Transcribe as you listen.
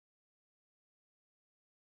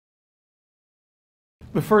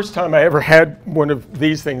The first time I ever had one of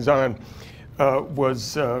these things on I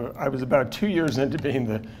was about 2 years into being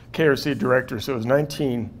the KRC director, so it was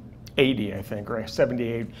 1980, I think, or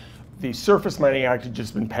 78. The Surface Mining Act had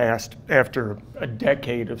just been passed after a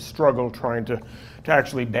decade of struggle trying to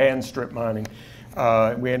actually ban strip mining.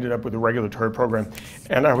 We ended up with a regulatory program.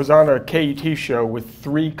 And I was on a KET show with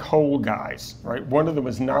 3 coal guys, right? One of them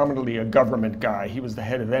was nominally a government guy. He was the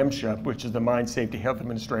head of MSHA, which is the Mine Safety Health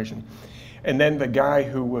Administration. And then the guy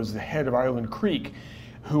who was the head of Island Creek,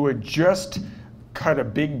 who had just cut a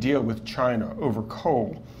big deal with China over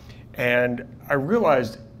coal. And I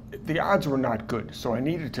realized the odds were not good, so I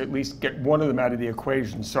needed to at least get one of them out of the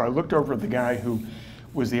equation. So I looked over at the guy who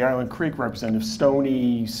was the Island Creek representative,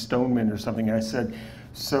 Stoneman or something. I said,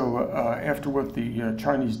 so after what the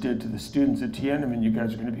Chinese did to the students at Tiananmen, you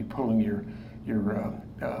guys are going to be pulling your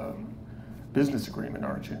business agreement,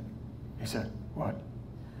 aren't you? He said, what?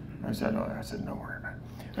 I said, no worry about it.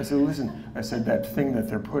 I said, listen, I said, that thing that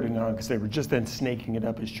they're putting on, because they were just then snaking it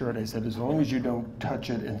up his shirt, I said, as long as you don't touch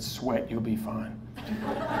it and sweat, you'll be fine.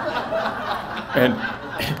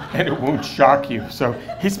 and it won't shock you. So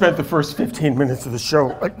he spent the first 15 minutes of the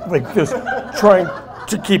show like this, trying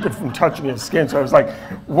to keep it from touching his skin. So I was like,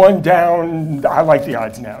 one down, I like the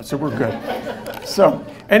odds now, so we're good. So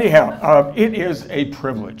anyhow, it is a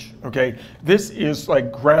privilege, okay? This is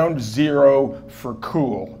like ground zero for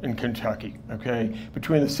cool in Kentucky, okay?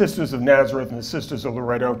 Between the Sisters of Nazareth and the Sisters of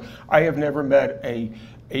Loretto, I have never met a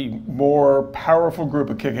more powerful group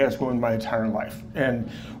of kick-ass women in my entire life. And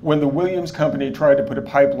when the Williams Company tried to put a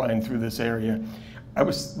pipeline through this area,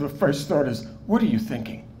 the first thought is, what are you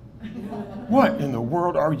thinking? What in the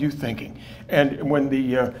world are you thinking? And when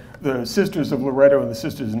the Sisters of Loretto and the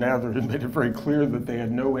Sisters of Nazareth made it very clear that they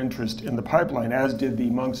had no interest in the pipeline, as did the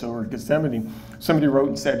monks over at Gethsemane, somebody wrote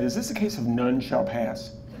and said, is this a case of none shall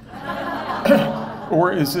pass?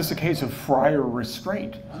 Or is this a case of friar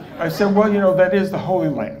restraint? I said, well, you know, that is the Holy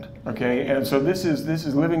Land, okay? And so this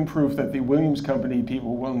is living proof that the Williams Company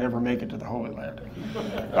people will never make it to the Holy Land.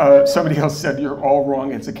 Somebody else said, you're all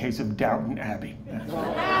wrong, it's a case of Downton Abbey.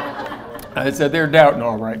 I said, they're doubting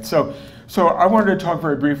all right. So I wanted to talk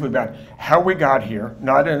very briefly about how we got here,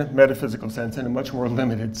 not in a metaphysical sense, in a much more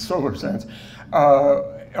limited solar sense,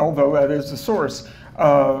 although that is the source.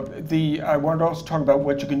 I wanted to also talk about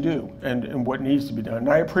what you can do and what needs to be done. And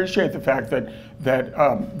I appreciate the fact that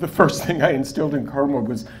the first thing I instilled in Carmel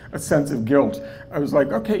was a sense of guilt. I was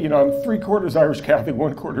like, okay, you know, I'm 3/4 Irish Catholic,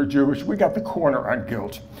 1/4 Jewish. We got the corner on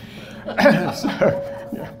guilt.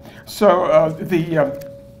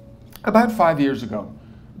 About 5 years ago,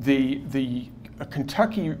 the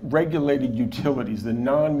Kentucky regulated utilities, the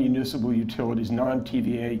non-municipal utilities,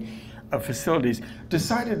 non-TVA facilities,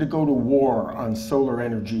 decided to go to war on solar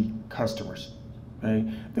energy customers.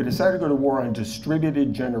 Okay? They decided to go to war on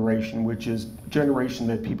distributed generation, which is generation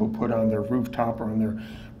that people put on their rooftop or on their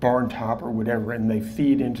barn top or whatever, and they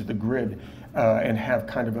feed into the grid and have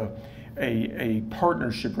kind of a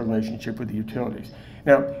partnership relationship with the utilities.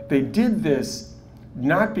 Now, they did this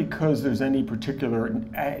not because there's any particular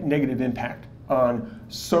negative impact on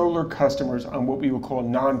solar customers, on what we would call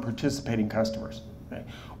non-participating customers. Okay?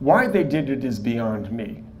 Why they did it is beyond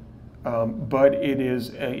me, but it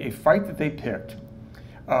is a fight that they picked,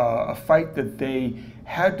 a fight that they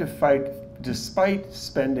had to fight despite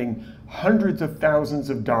spending hundreds of thousands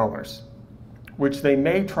of dollars, which they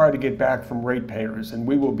may try to get back from ratepayers, and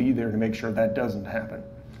we will be there to make sure that doesn't happen,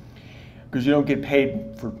 because you don't get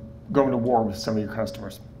paid for going to war with some of your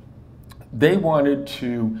customers. They wanted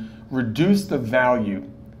to reduce the value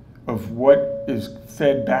of what is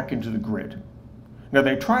fed back into the grid. Now,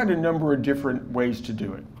 they tried a number of different ways to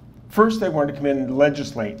do it. First, they wanted to come in and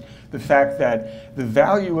legislate the fact that the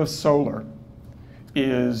value of solar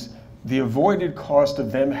is the avoided cost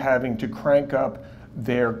of them having to crank up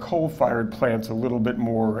their coal-fired plants a little bit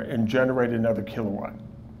more and generate another kilowatt.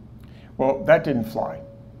 Well, that didn't fly.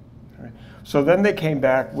 Right? So then they came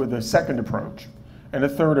back with a second approach, and a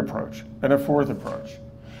third approach, and a fourth approach.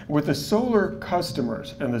 What the solar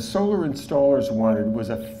customers and the solar installers wanted was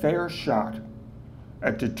a fair shot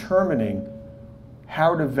at determining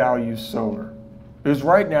how to value solar. Because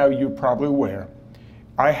right now, you're probably aware,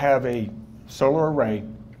 I have a solar array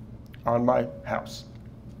on my house.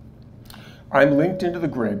 I'm linked into the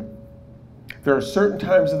grid. There are certain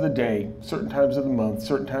times of the day, certain times of the month,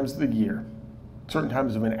 certain times of the year, certain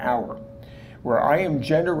times of an hour, where I am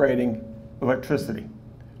generating electricity.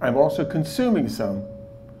 I'm also consuming some,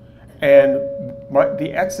 and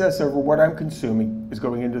the excess over what I'm consuming is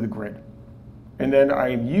going into the grid. And then I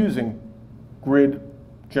am using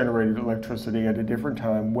grid-generated electricity at a different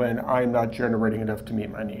time when I'm not generating enough to meet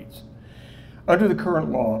my needs. Under the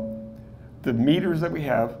current law, the meters that we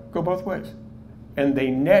have go both ways, and they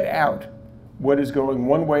net out what is going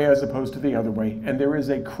one way as opposed to the other way, and there is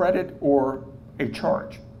a credit or a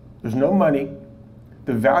charge. There's no money.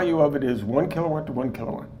 The value of it is 1 kilowatt to 1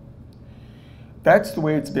 kilowatt. That's the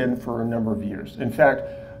way it's been for a number of years. In fact,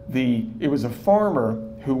 it was a farmer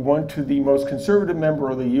who went to the most conservative member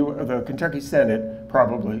of the Kentucky Senate,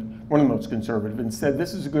 probably one of the most conservative, and said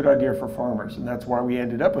this is a good idea for farmers, and that's why we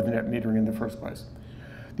ended up with net metering in the first place.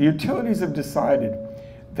 The utilities have decided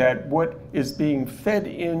that what is being fed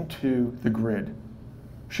into the grid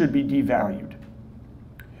should be devalued.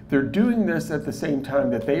 They're doing this at the same time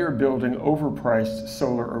that they are building overpriced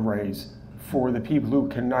solar arrays for the people who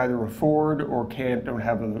can neither afford or don't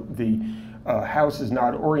have the house is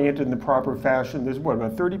not oriented in the proper fashion. There's what,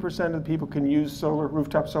 about 30% of the people can use solar,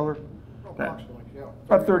 rooftop solar? Approximately, yeah.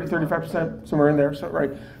 About 35%, somewhere in there,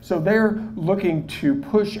 right? So they're looking to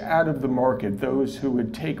push out of the market those who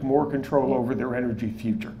would take more control over their energy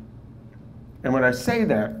future. And when I say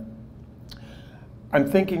that, I'm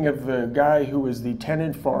thinking of the guy who was the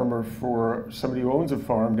tenant farmer for somebody who owns a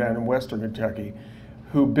farm down in western Kentucky,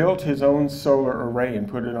 who built his own solar array and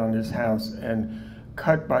put it on his house and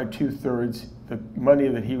cut by 2/3 the money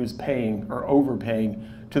that he was paying or overpaying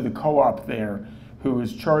to the co-op there, who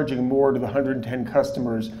was charging more to the 110,000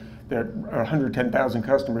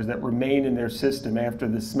 customers that remain in their system after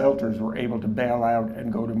the smelters were able to bail out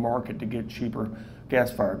and go to market to get cheaper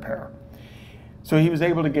gas-fired power. So he was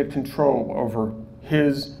able to get control over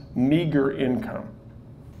his meager income.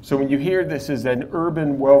 So when you hear this is an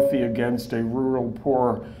urban wealthy against a rural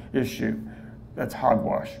poor issue, that's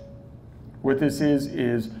hogwash. What this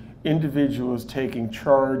is individuals taking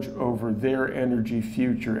charge over their energy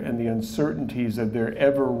future and the uncertainties of their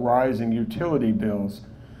ever-rising utility bills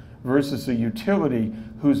versus a utility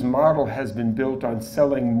whose model has been built on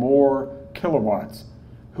selling more kilowatts,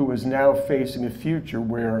 who is now facing a future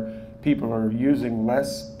where people are using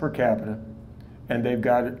less per capita and they've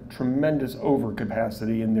got a tremendous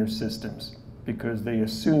overcapacity in their systems because they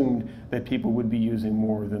assumed that people would be using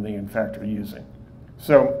more than they in fact are using.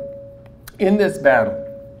 So in this battle,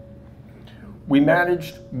 we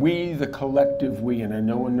managed, the collective we, and I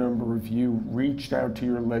know a number of you reached out to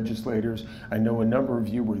your legislators. I know a number of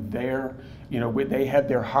you were there. You know, they had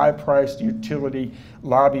their high-priced utility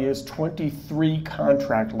lobbyists, 23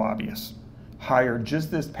 contract lobbyists, hired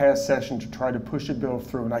just this past session to try to push a bill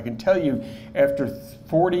through. And I can tell you, after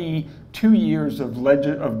 42 years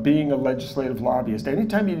of being a legislative lobbyist,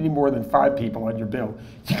 anytime you need more than 5 people on your bill,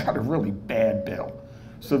 you got a really bad bill.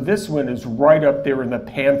 So this one is right up there in the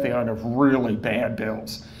pantheon of really bad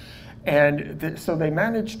bills. And so they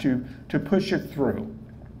managed to push it through.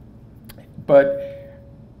 But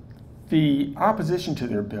the opposition to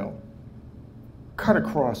their bill cut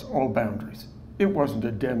across all boundaries. It wasn't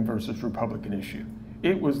a Dem versus Republican issue.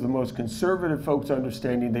 It was the most conservative folks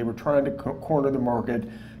understanding they were trying to corner the market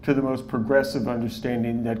to the most progressive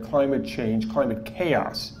understanding that climate change, climate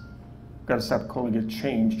chaos, got to stop calling it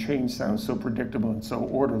change. Change sounds so predictable and so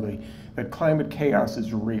orderly, that climate chaos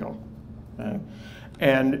is real. Okay?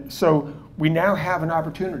 And so we now have an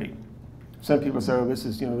opportunity. Some people say, oh, this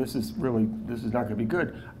is not going to be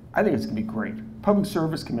good. I think it's going to be great. Public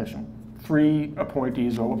Service Commission, 3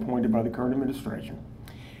 appointees, all appointed by the current administration.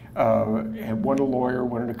 And one a lawyer,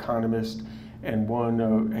 one an economist, and one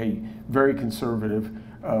a very conservative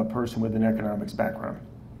person with an economics background.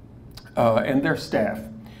 And their staff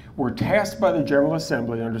were tasked by the General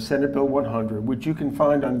Assembly under Senate Bill 100, which you can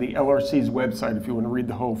find on the LRC's website if you want to read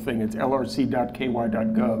the whole thing. It's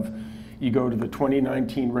lrc.ky.gov. You go to the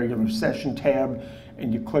 2019 regular session tab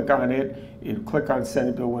and you click on it. It'll click on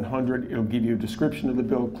Senate Bill 100. It'll give you a description of the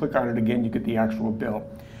bill. Click on it again, you get the actual bill.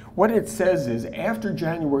 What it says is after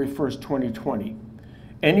January 1st, 2020,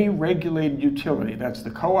 any regulated utility, that's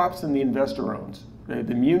the co-ops and the investor owns,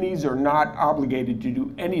 the munis are not obligated to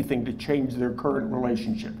do anything to change their current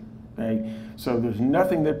relationship. Okay? So there's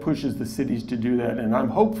nothing that pushes the cities to do that, and I'm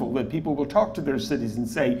hopeful that people will talk to their cities and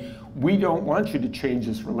say, we don't want you to change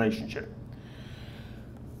this relationship.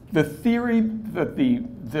 The theory that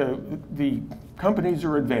the companies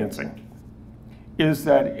are advancing is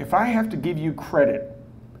that if I have to give you credit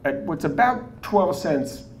at what's about 12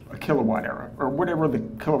 cents a kilowatt hour, or whatever the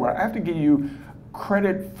kilowatt, I have to give you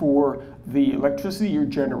credit for the electricity you're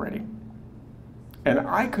generating. And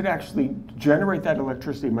I could actually generate that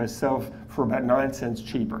electricity myself for about 9 cents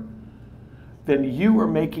cheaper. Then you are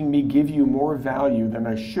making me give you more value than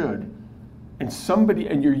I should.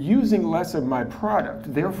 And you're using less of my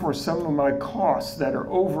product. Therefore, some of my costs that are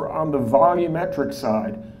over on the volumetric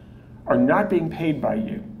side are not being paid by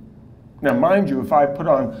you. Now, mind you, if I put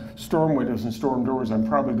on storm windows and storm doors, I'm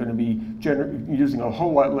probably going to be using a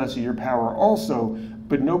whole lot less of your power also,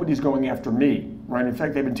 but nobody's going after me, right? In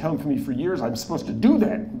fact, they've been telling me for years I'm supposed to do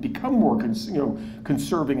that, become more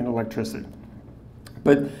conserving in electricity.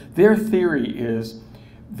 But their theory is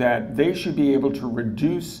that they should be able to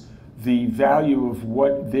reduce the value of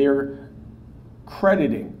what they're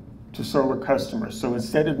crediting to solar customers. So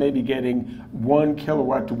instead of maybe getting 1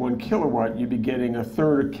 kilowatt to 1 kilowatt, you'd be getting a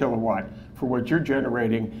third a kilowatt for what you're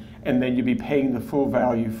generating, and then you'd be paying the full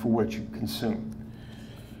value for what you consume.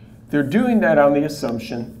 They're doing that on the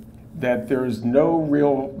assumption that there's no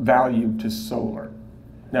real value to solar.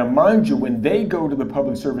 Now, mind you, when they go to the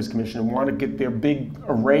Public Service Commission and want to get their big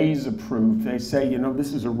arrays approved, they say, you know,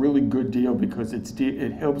 this is a really good deal because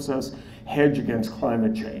it helps us hedge against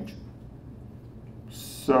climate change.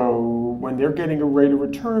 So when they're getting a rate of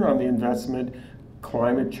return on the investment,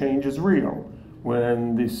 climate change is real.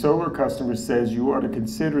 When the solar customer says you ought to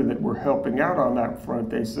consider that we're helping out on that front,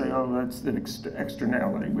 they say, oh, that's the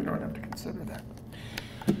externality. We don't have to consider that.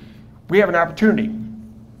 We have an opportunity.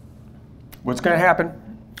 What's going to happen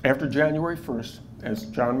after January 1st, as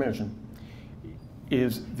John mentioned,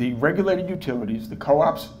 is the regulated utilities, the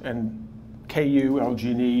co-ops and KU,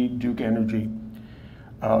 LG&E, Duke Energy,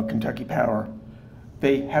 Kentucky Power,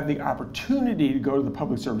 they have the opportunity to go to the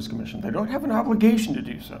Public Service Commission. They don't have an obligation to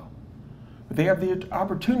do so, but they have the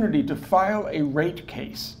opportunity to file a rate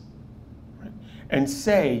case, right, and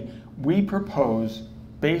say, we propose,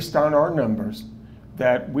 based on our numbers,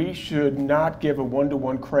 that we should not give a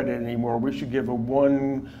one-to-one credit anymore. We should give a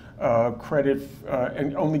one credit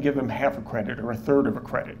and only give them half a credit or a third of a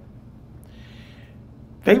credit.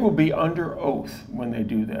 They will be under oath when they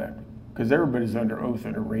do that, because everybody's under oath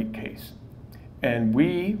in a rate case. And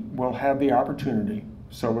we will have the opportunity,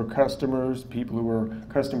 solar customers, people who are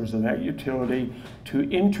customers of that utility, to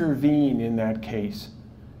intervene in that case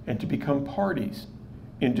and to become parties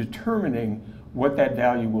in determining what that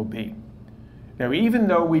value will be. Now, even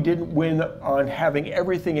though we didn't win on having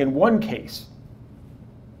everything in one case,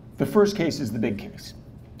 the first case is the big case.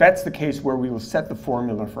 That's the case where we will set the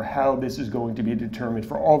formula for how this is going to be determined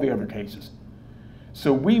for all the other cases.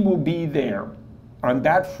 So we will be there on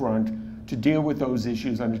that front to deal with those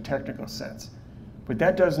issues on a technical sense. But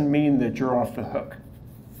that doesn't mean that you're off the hook.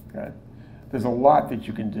 Okay? There's a lot that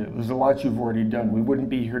you can do. There's a lot you've already done. We wouldn't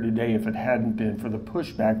be here today if it hadn't been for the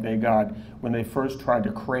pushback they got when they first tried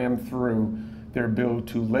to cram through their bill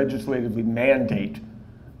to legislatively mandate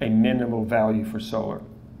a minimal value for solar.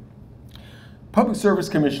 Public Service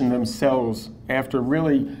Commission themselves, after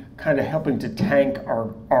really kind of helping to tank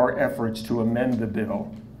our efforts to amend the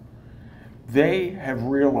bill, they have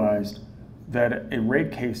realized that a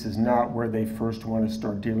rate case is not where they first want to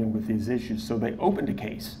start dealing with these issues. So they opened a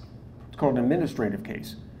case. It's called an administrative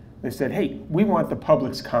case. They said, hey, we want the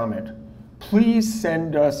public's comment. Please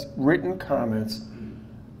send us written comments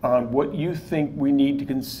on what you think we need to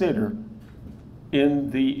consider in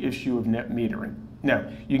the issue of net metering. Now,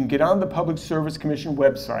 you can get on the Public Service Commission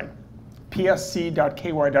website,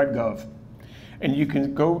 psc.ky.gov, and you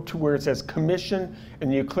can go to where it says Commission,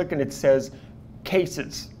 and you click and it says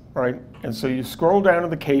Cases, right? And so you scroll down to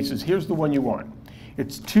the cases. Here's the one you want.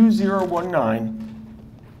 It's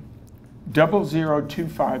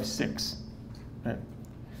 2019-00256. Right?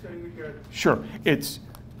 Sure. It's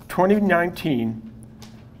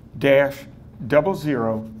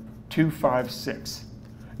 2019-00256.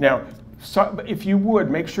 Now, so if you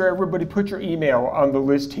would, make sure everybody put your email on the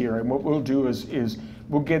list here, and what we'll do is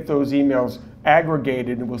we'll get those emails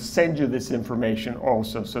aggregated and we'll send you this information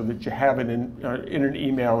also so that you have it in an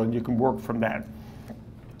email and you can work from that.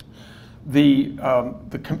 The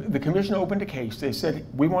commission opened a case. They said,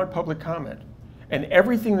 we want public comment. And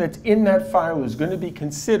everything that's in that file is going to be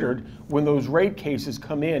considered when those rate cases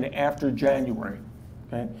come in after January.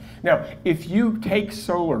 Okay? Now, if you take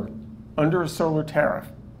solar under a solar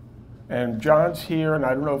tariff, and John's here, and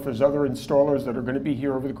I don't know if there's other installers that are going to be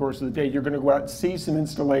here over the course of the day, you're going to go out and see some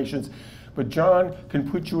installations, but John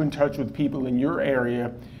can put you in touch with people in your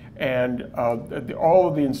area, and all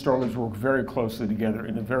of the installers work very closely together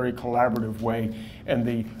in a very collaborative way, and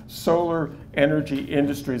the Solar Energy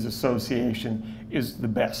Industries Association is the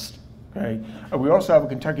best. Okay? We also have a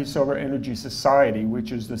Kentucky Solar Energy Society,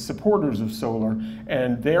 which is the supporters of solar,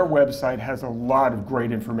 and their website has a lot of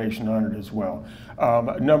great information on it as well.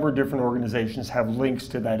 A number of different organizations have links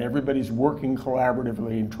to that. Everybody's working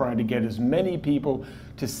collaboratively and trying to get as many people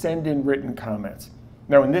to send in written comments.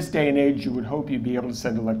 Now, in this day and age, you would hope you'd be able to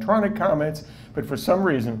send electronic comments, but for some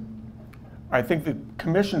reason, I think the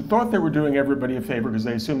commission thought they were doing everybody a favor because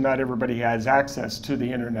they assume not everybody has access to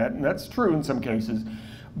the internet, and that's true in some cases.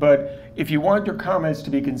 But if you want your comments to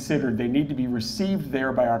be considered, they need to be received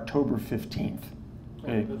there by October 15th.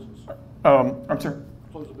 Okay. I'm sorry?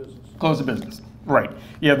 Close of business. Close of business, right.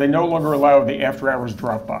 Yeah, they no longer allow the after-hours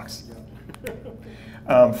Dropbox.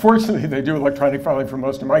 Fortunately, they do electronic filing for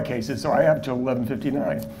most of my cases, so I have till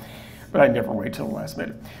 11:59. But I never wait till the last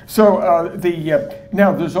minute. So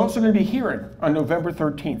now there's also going to be a hearing on November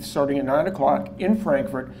 13th, starting at 9 o'clock in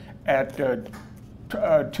Frankfurt at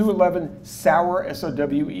 211 Sauer,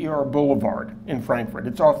 S-O-W-E-R Boulevard in Frankfurt.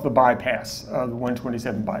 It's off the bypass, the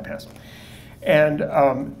 127 bypass.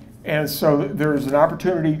 And so there's an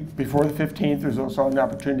opportunity before the 15th. There's also an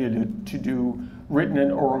opportunity to do written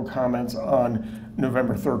and oral comments on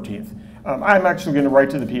November 13th. I'm actually going to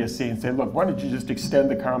write to the PSC and say, look, why don't you just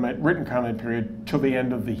extend the written comment period till the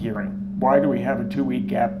end of the hearing? Why do we have a 2-week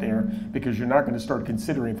gap there? Because you're not going to start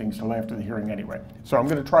considering things till after the hearing anyway. So I'm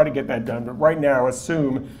going to try to get that done, but right now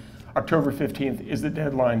assume October 15th is the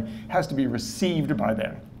deadline, has to be received by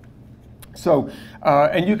then. So,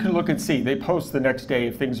 and you can look and see, they post the next day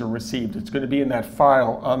if things are received. It's going to be in that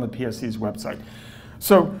file on the PSC's website.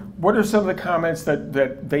 So what are some of the comments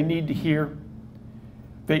that they need to hear?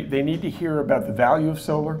 They need to hear about the value of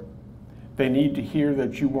solar. They need to hear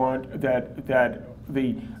that you want that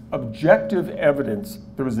the objective evidence.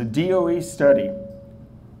 There was a DOE study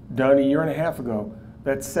done a year and a half ago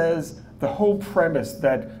that says the whole premise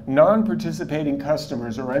that non-participating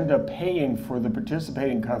customers or end up paying for the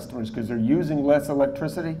participating customers because they're using less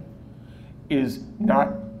electricity is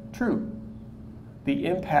not true. The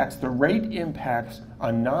impacts, the rate impacts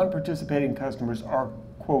on non-participating customers are,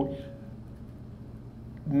 quote,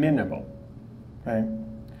 minimal. Okay?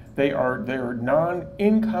 They are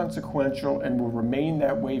inconsequential and will remain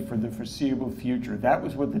that way for the foreseeable future. That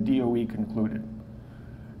was what the DOE concluded.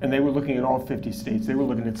 And they were looking at all 50 states. They were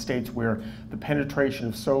looking at states where the penetration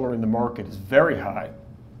of solar in the market is very high.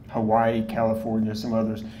 Hawaii, California, some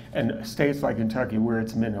others, and states like Kentucky where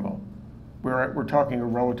it's minimal. We're talking a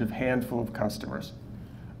relative handful of customers.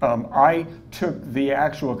 I took the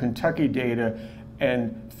actual Kentucky data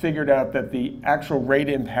and figured out that the actual rate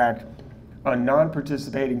impact on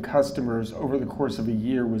non-participating customers over the course of a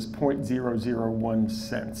year was 0.001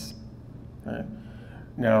 cents. Right?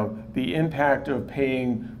 Now, the impact of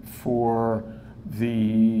paying for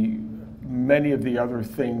many of the other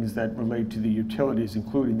things that relate to the utilities,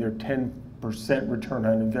 including their 10% return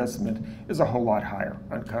on investment, is a whole lot higher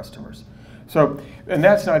on customers. So, and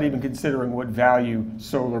that's not even considering what value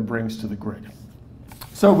solar brings to the grid.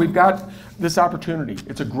 So we've got this opportunity.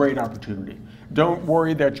 It's a great opportunity. Don't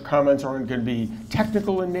worry that your comments aren't going to be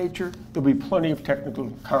technical in nature. There'll be plenty of technical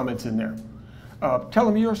comments in there. Tell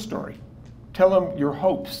them your story. Tell them your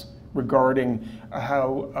hopes regarding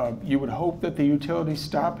how you would hope that the utilities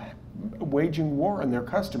stop waging war on their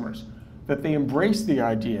customers, that they embrace the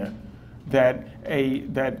idea that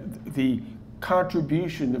the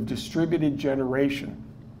contribution of distributed generation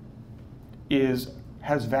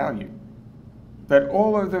has value. That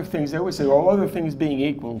all other things, they always say, all other things being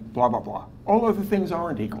equal, blah, blah, blah. All other things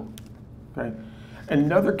aren't equal, okay?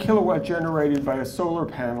 Another kilowatt generated by a solar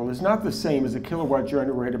panel is not the same as a kilowatt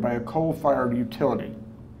generated by a coal-fired utility.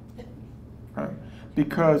 Right?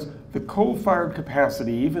 Because the coal-fired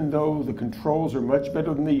capacity, even though the controls are much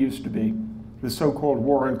better than they used to be, the so-called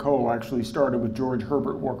war on coal actually started with George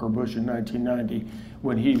Herbert Walker Bush in 1990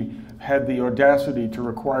 when he had the audacity to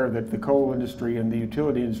require that the coal industry and the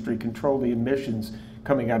utility industry control the emissions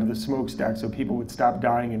coming out of the smokestack so people would stop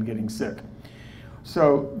dying and getting sick.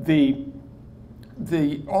 So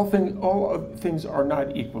all things are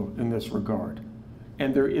not equal in this regard,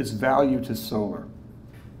 and there is value to solar.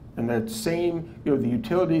 And that same, the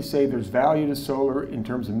utilities say there's value to solar in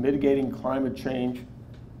terms of mitigating climate change.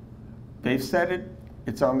 They've said it,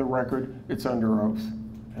 it's on the record, it's under oath.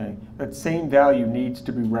 Okay? That same value needs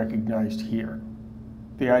to be recognized here.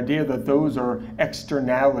 The idea that those are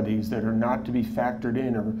externalities that are not to be factored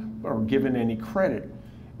in or given any credit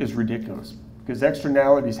is ridiculous, because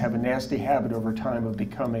externalities have a nasty habit over time of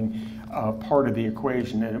becoming part of the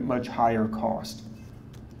equation at a much higher cost.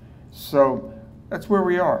 So that's where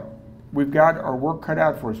we are. We've got our work cut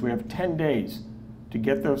out for us. We have 10 days to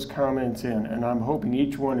get those comments in, and I'm hoping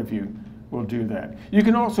each one of you will do that. You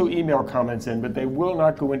can also email comments in, but they will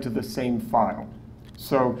not go into the same file.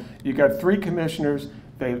 So you got 3 commissioners.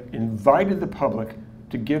 They invited the public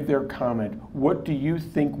to give their comment. What do you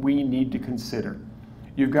think we need to consider?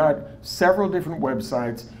 You've got several different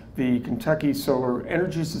websites, the Kentucky Solar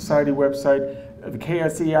Energy Society website, the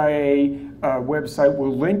KSEIA website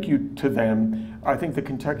will link you to them. I think the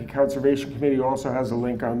Kentucky Conservation Committee also has a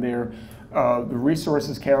link on there. The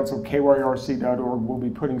Resources Council, kyrc.org, will be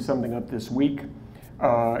putting something up this week.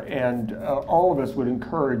 and all of us would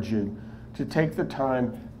encourage you to take the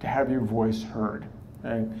time to have your voice heard.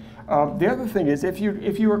 Okay? The other thing is, if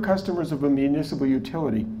you are customers of a municipal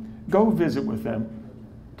utility, go visit with them.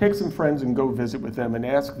 Take some friends and go visit with them and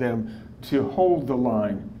ask them to hold the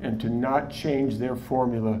line and to not change their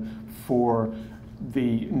formula for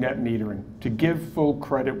the net metering, to give full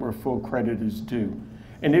credit where full credit is due.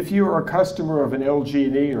 And if you are a customer of an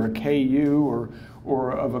LG&E or a KU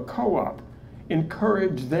or of a co-op,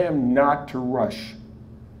 encourage them not to rush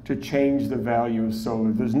to change the value of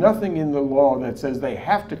solar. There's nothing in the law that says they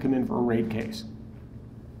have to come in for a rate case.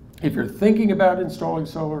 If you're thinking about installing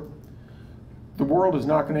solar, the world is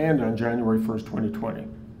not going to end on January 1st, 2020. At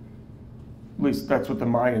least that's what the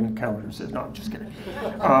Mayan calendar says. No, I'm just kidding.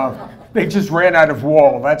 They just ran out of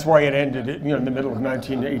wall. That's why it ended in the middle of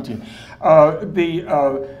 1918.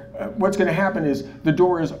 What's going to happen is the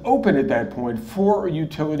door is open at that point for a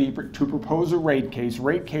utility to propose a rate case.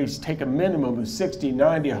 Rate case take a minimum of 60,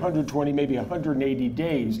 90, 120, maybe 180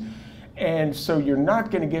 days. And so you're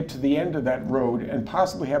not going to get to the end of that road and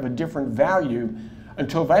possibly have a different value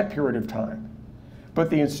until that period of time. But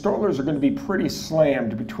the installers are going to be pretty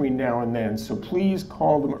slammed between now and then, so please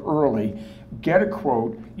call them early, get a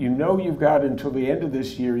quote. You know you've got until the end of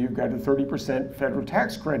this year, you've got a 30% federal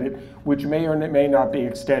tax credit, which may or may not be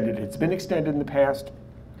extended. It's been extended in the past.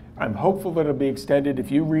 I'm hopeful that it'll be extended if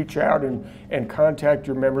you reach out and contact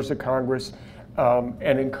your members of Congress and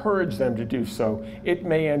encourage them to do so. It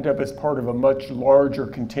may end up as part of a much larger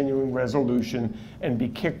continuing resolution and be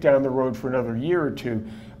kicked down the road for another year or two.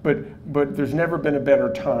 But there's never been a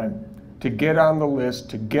better time to get on the list,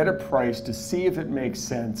 to get a price, to see if it makes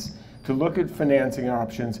sense, to look at financing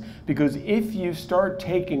options, because if you start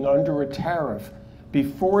taking under a tariff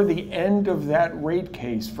before the end of that rate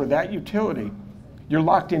case for that utility, you're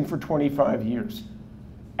locked in for 25 years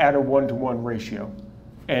at a 1-to-1 ratio.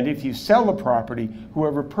 And if you sell the property,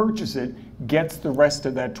 whoever purchases it gets the rest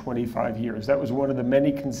of that 25 years. That was one of the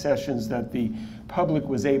many concessions that the public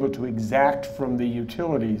was able to exact from the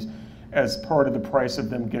utilities as part of the price of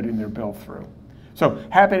them getting their bill through. So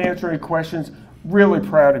happy to answer any questions. Really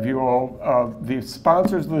proud of you all. The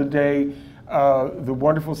sponsors of the day, the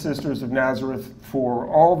wonderful Sisters of Nazareth for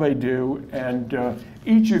all they do, and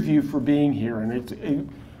each of you for being here. And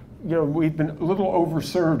we've been a little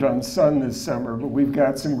overserved on sun this summer, but we've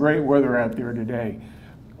got some great weather out there today.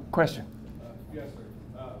 Question? Yes,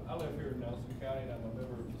 sir. I live here in Nelson County, and I'm a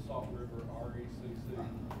member of the Salt River RECC.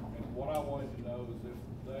 And what I wanted to know is if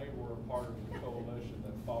they were a part of the coalition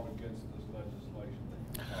that fought against this legislation that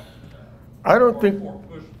you're talking about. I don't think. Or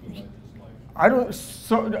pushed the legislation. I don't.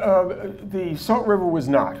 So the Salt River was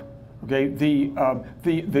not. Okay.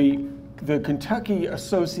 The Kentucky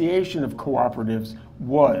Association of Cooperatives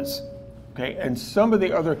was, okay, and some of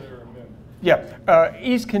the other,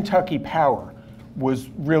 East Kentucky Power was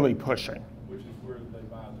really pushing. Which is where they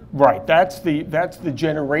buy their. Right, that's the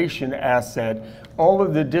generation asset. All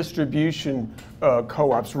of the distribution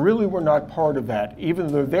co-ops really were not part of that,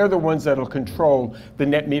 even though they're the ones that'll control the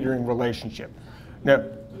net metering relationship. Now,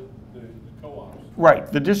 The co-ops.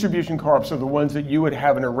 right, the distribution co-ops are the ones that you would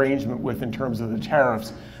have an arrangement with in terms of the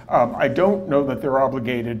tariffs. I don't know that they're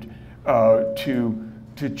obligated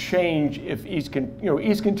to change if East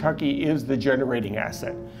Kentucky is the generating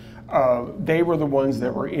asset. They were the ones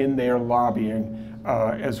that were in there lobbying,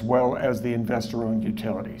 as well as the investor-owned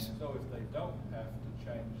utilities. So if they don't have to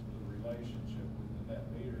change the relationship with the net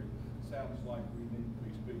metering, it sounds like we need to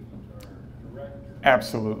be speaking to our director.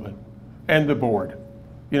 Absolutely, and the board.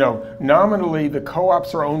 Nominally, the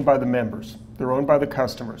co-ops are owned by the members. They're owned by the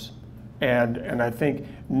customers. And I think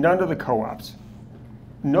none of the co-ops,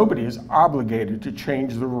 nobody is obligated to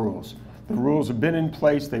change the rules. The rules have been in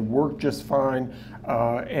place, they work just fine,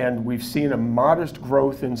 and we've seen a modest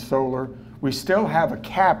growth in solar. We still have a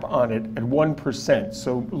cap on it at 1%,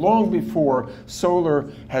 so long before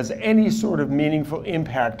solar has any sort of meaningful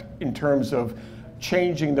impact in terms of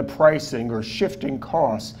changing the pricing or shifting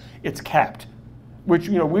costs, it's capped, which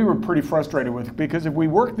we were pretty frustrated with, because if we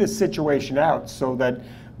work this situation out so that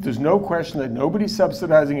there's no question that nobody's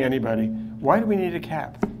subsidizing anybody, why do we need a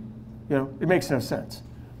cap? It makes no sense.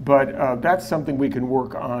 But that's something we can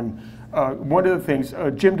work on. One of the things,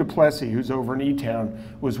 Jim Duplessis, who's over in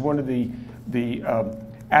E-Town, was one of the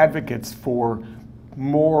advocates for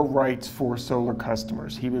more rights for solar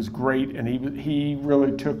customers. He was great, and he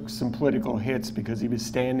really took some political hits because he was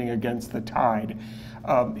standing against the tide.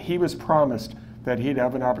 He was promised that he'd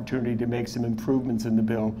have an opportunity to make some improvements in the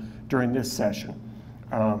bill during this session.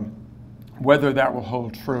 Whether that will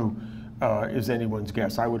hold true is anyone's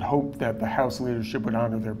guess. I would hope that the House leadership would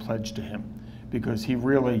honor their pledge to him, because he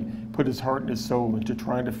really put his heart and his soul into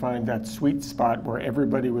trying to find that sweet spot where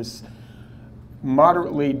everybody was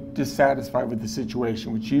moderately dissatisfied with the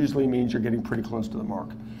situation, which usually means you're getting pretty close to the mark.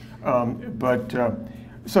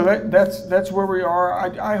 So that's where we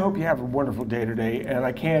are. I hope you have a wonderful day today, and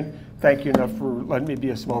I can't thank you enough for letting me be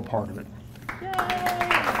a small part of it. Yay!